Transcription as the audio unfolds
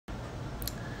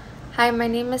Hi, my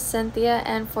name is Cynthia,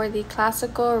 and for the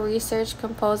Classical Research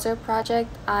Composer Project,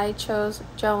 I chose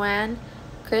Johann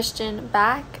Christian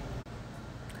Bach.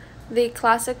 The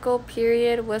classical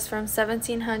period was from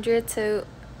 1700 to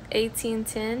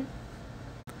 1810.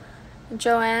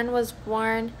 Johann was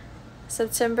born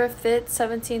September 5th,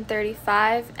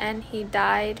 1735, and he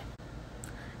died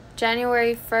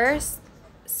January 1st,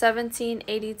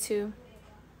 1782.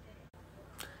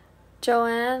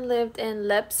 Johann lived in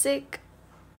Leipzig,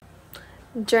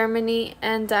 Germany,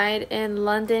 and died in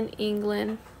London,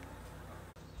 England.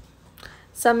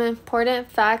 Some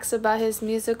important facts about his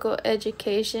musical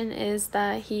education is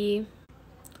that he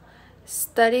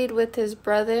studied with his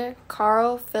brother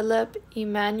Carl Philipp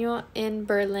Emanuel in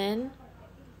Berlin.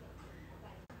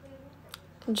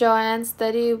 Johann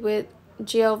studied with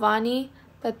Giovanni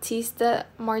Battista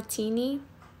Martini.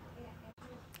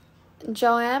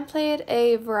 Johann played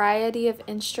a variety of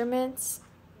instruments.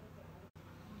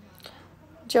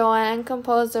 Johann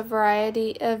composed a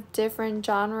variety of different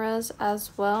genres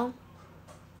as well,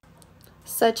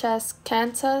 such as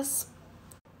cantas,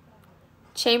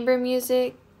 chamber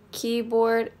music,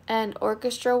 keyboard, and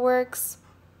orchestra works.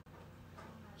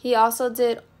 He also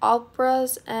did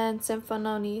operas and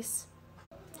symphonies.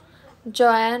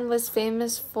 Johann was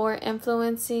famous for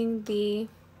influencing the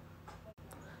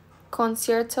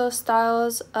concerto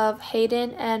styles of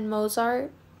Haydn and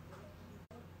Mozart.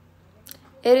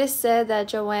 It is said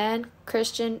that Johann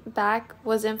Christian Bach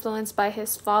was influenced by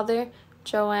his father,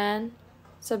 Johann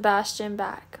Sebastian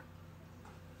Bach.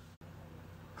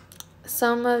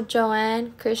 Some of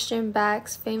Johann Christian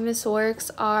Bach's famous works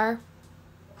are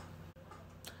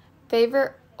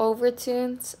Favorite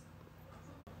Overtunes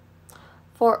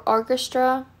for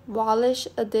Orchestra, Wallisch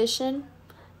Edition,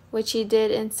 which he did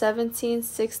in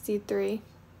 1763.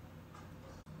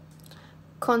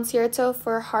 Concerto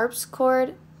for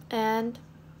Harpsichord and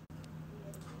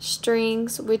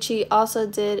Strings, which he also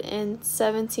did in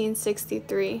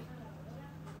 1763.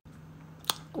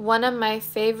 One of my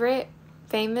favorite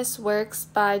famous works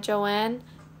by Johann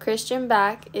Christian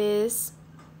Bach is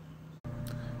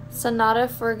Sonata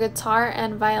for Guitar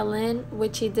and Violin,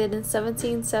 which he did in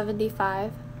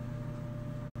 1775.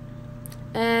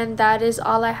 And that is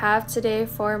all I have today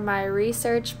for my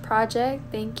research project.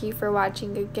 Thank you for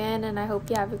watching again, and I hope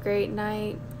you have a great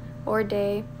night or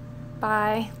day.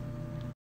 Bye.